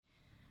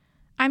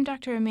I'm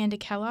Dr. Amanda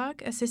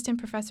Kellogg, Assistant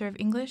Professor of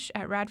English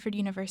at Radford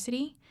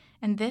University,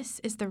 and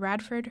this is the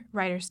Radford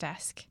Writer's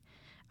Desk,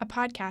 a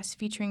podcast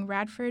featuring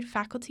Radford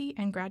faculty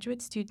and graduate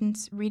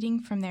students reading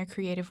from their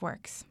creative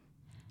works.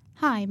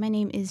 Hi, my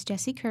name is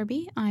Jessie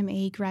Kirby. I'm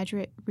a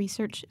graduate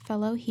research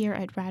fellow here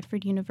at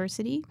Radford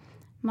University.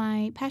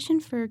 My passion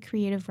for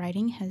creative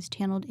writing has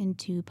channeled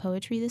into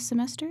poetry this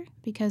semester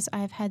because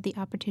I've had the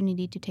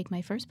opportunity to take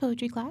my first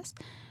poetry class.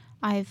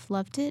 I've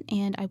loved it,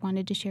 and I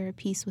wanted to share a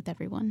piece with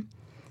everyone.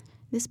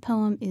 This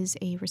poem is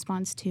a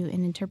response to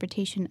an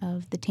interpretation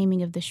of The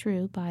Taming of the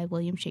Shrew by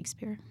William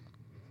Shakespeare.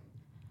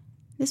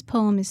 This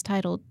poem is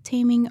titled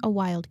Taming a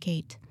Wild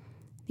Kate.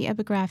 The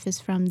epigraph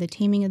is from The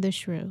Taming of the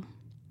Shrew.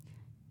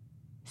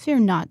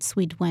 Fear not,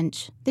 sweet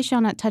wench, they shall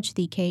not touch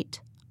thee,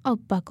 Kate. I'll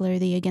buckler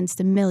thee against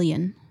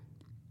 1,000,000.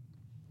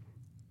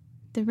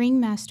 The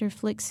ringmaster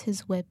flicks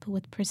his whip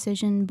with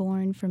precision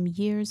born from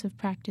years of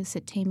practice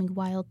at taming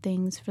wild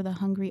things for the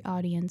hungry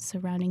audience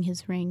surrounding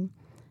his ring.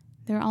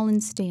 They're all in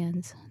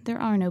stands. There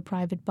are no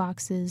private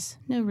boxes,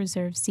 no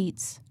reserved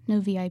seats, no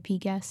VIP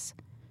guests.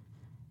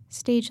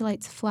 Stage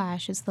lights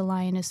flash as the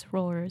lioness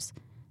roars.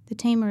 The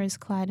tamer is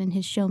clad in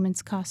his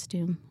showman's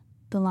costume,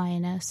 the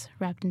lioness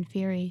wrapped in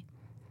fury.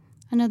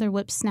 Another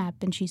whip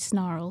snap and she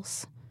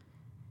snarls.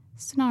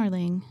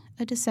 Snarling,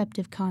 a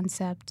deceptive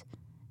concept.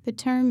 The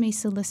term may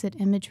solicit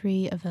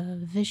imagery of a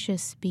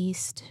vicious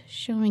beast,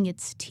 showing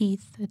its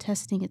teeth,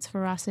 attesting its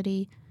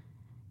ferocity.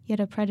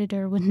 Yet a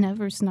predator would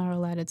never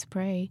snarl at its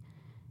prey.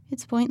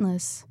 It's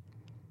pointless.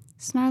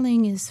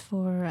 Snarling is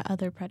for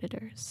other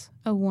predators,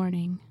 a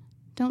warning.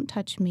 Don't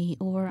touch me,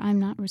 or I'm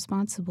not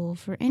responsible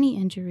for any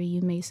injury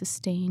you may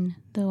sustain,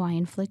 though I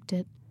inflict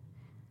it.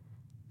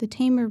 The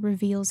tamer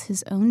reveals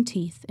his own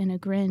teeth in a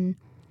grin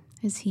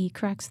as he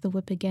cracks the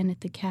whip again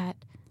at the cat.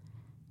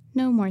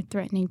 No more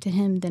threatening to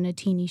him than a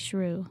teeny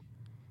shrew.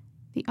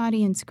 The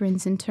audience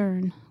grins in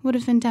turn. What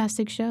a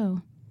fantastic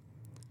show.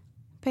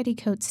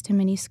 Petticoats to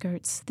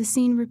miniskirts, the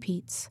scene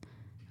repeats.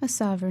 A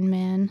sovereign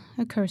man,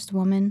 a cursed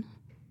woman.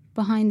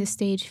 Behind the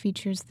stage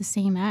features the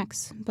same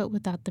acts, but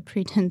without the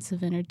pretense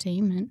of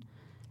entertainment.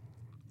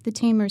 The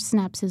tamer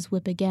snaps his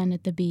whip again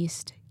at the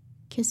beast,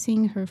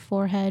 kissing her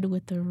forehead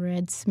with a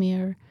red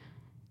smear.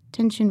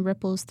 Tension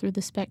ripples through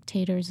the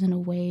spectators in a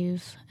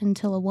wave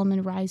until a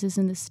woman rises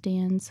in the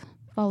stands,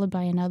 followed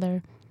by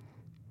another.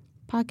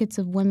 Pockets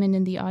of women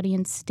in the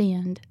audience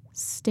stand,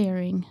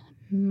 staring,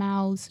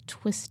 mouths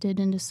twisted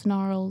into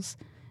snarls,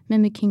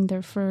 mimicking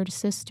their furred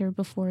sister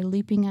before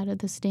leaping out of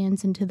the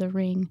stands into the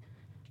ring.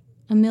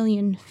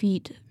 1,000,000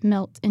 feet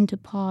melt into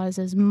paws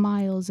as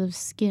miles of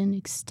skin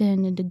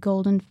extend into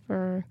golden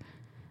fur.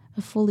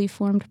 A fully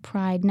formed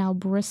pride now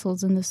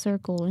bristles in the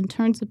circle and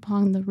turns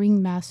upon the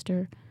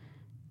ringmaster,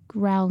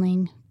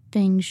 growling,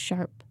 fangs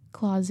sharp,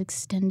 claws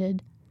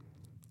extended.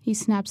 He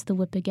snaps the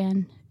whip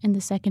again, and the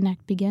second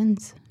act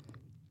begins.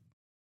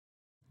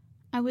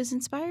 I was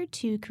inspired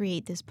to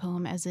create this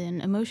poem as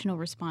an emotional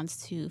response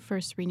to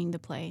first reading the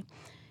play.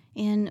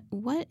 And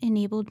what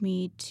enabled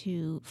me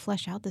to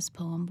flesh out this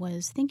poem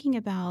was thinking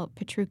about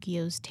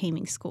Petruchio's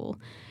Taming School,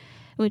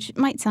 which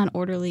might sound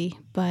orderly,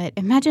 but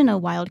imagine a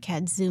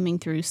wildcat zooming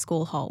through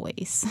school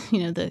hallways.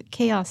 The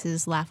chaos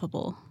is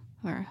laughable,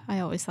 or I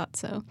always thought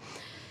so.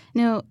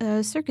 No,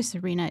 a circus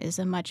arena is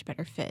a much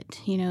better fit.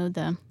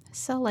 The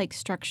cell-like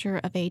structure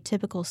of a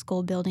typical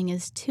school building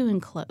is too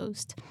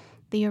enclosed.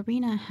 The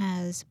arena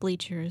has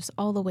bleachers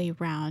all the way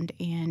around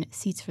and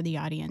seats for the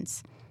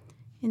audience.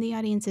 And the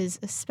audience is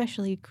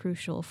especially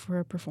crucial for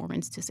a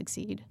performance to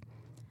succeed.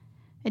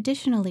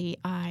 Additionally,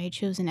 I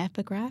chose an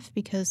epigraph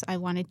because I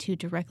wanted to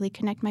directly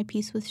connect my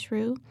piece with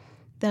Shrew,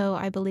 though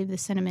I believe the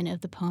sentiment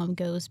of the poem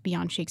goes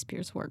beyond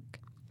Shakespeare's work.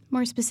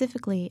 More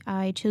specifically,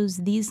 I chose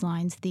these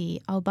lines,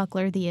 the I'll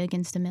buckler thee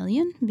against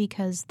 1,000,000,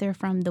 because they're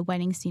from the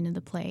wedding scene of the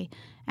play,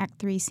 Act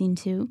 3, Scene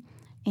 2,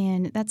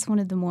 and that's one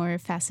of the more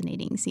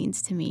fascinating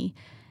scenes to me.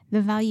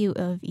 The value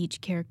of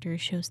each character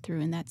shows through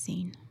in that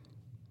scene.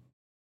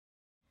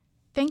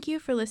 Thank you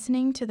for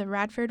listening to the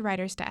Radford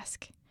Writer's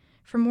Desk.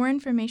 For more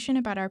information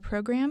about our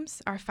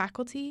programs, our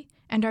faculty,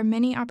 and our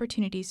many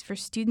opportunities for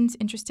students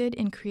interested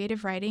in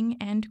creative writing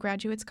and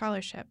graduate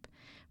scholarship,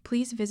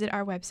 please visit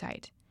our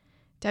website,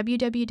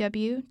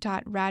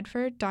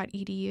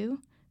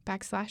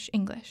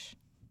 www.radford.edu/English.